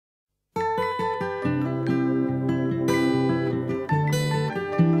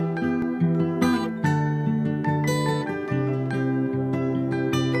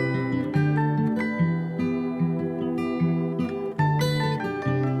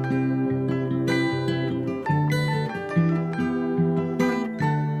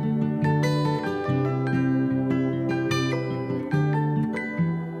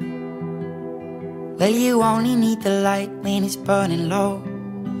Well, you only need the light when it's burning low.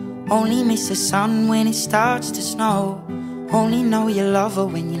 Only miss the sun when it starts to snow. Only know you love her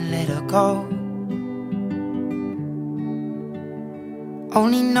when you let her go.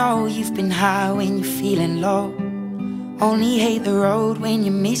 Only know you've been high when you're feeling low. Only hate the road when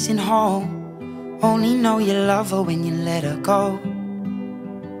you're missing home. Only know you love her when you let her go.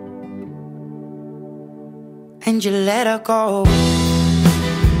 And you let her go.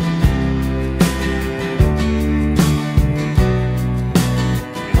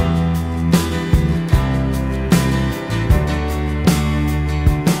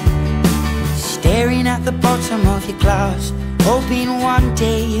 Staring at the bottom of your glass, hoping one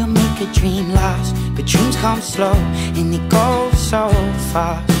day you'll make a dream last. But dreams come slow and they go so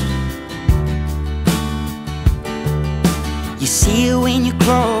fast. You see it when you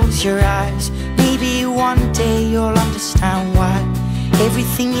close your eyes. Maybe one day you'll understand why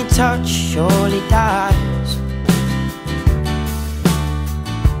everything you touch surely dies.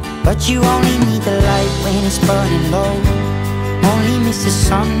 But you only need the light when it's burning low. Only miss the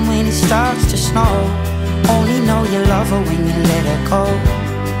sun when it starts to snow. Only know you love her when you let her go.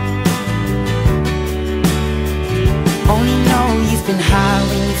 Only know you've been high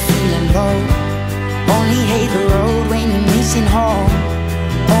when you're feeling low. Only hate the road when you're missing home.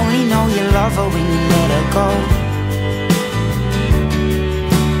 Only know you love her when you let her go.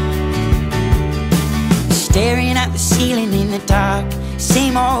 Staring at the ceiling in the dark,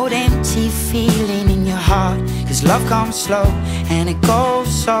 same old empty feeling in your heart. Cause love comes slow and it goes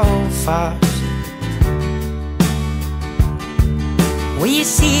so fast. Well, you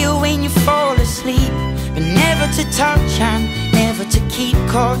see it when you fall asleep, but never to touch and never to keep.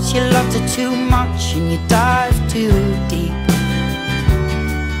 Cause you loved her too much and you dive too deep.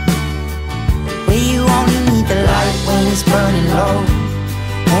 Well, you only need the light when it's burning low.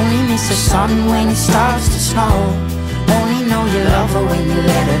 Only miss the sun when it starts to snow. Only know you love her when you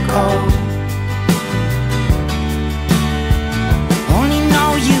let her go. Only know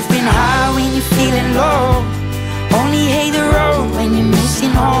you've been high when you're feeling low. Only hate the road when you're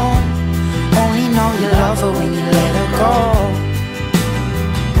missing home. Only know you love her when you let her go.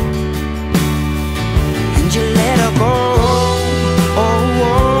 And you let her go. Oh,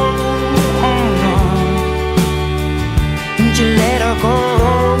 oh, oh, oh. And you let her go.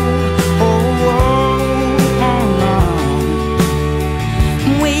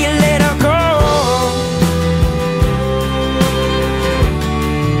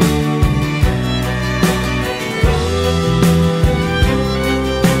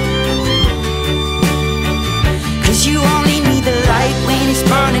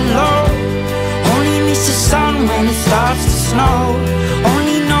 When it starts to snow,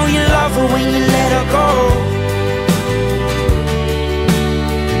 only know you love her when you let her go.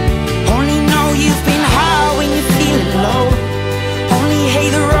 Only know you've been high when you're feeling low. Only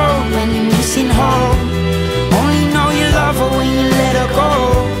hate the road when you're missing home. Only know you love her when you let her go.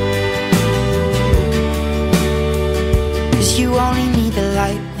 Cause you only need the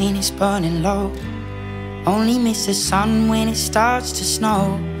light when it's burning low. Only miss the sun when it starts to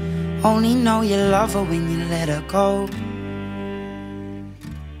snow. Only know you love her when you let her go.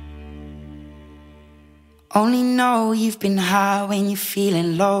 Only know you've been high when you're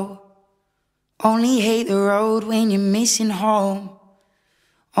feeling low. Only hate the road when you're missing home.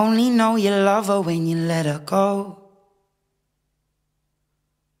 Only know you love her when you let her go.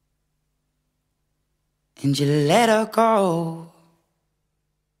 And you let her go.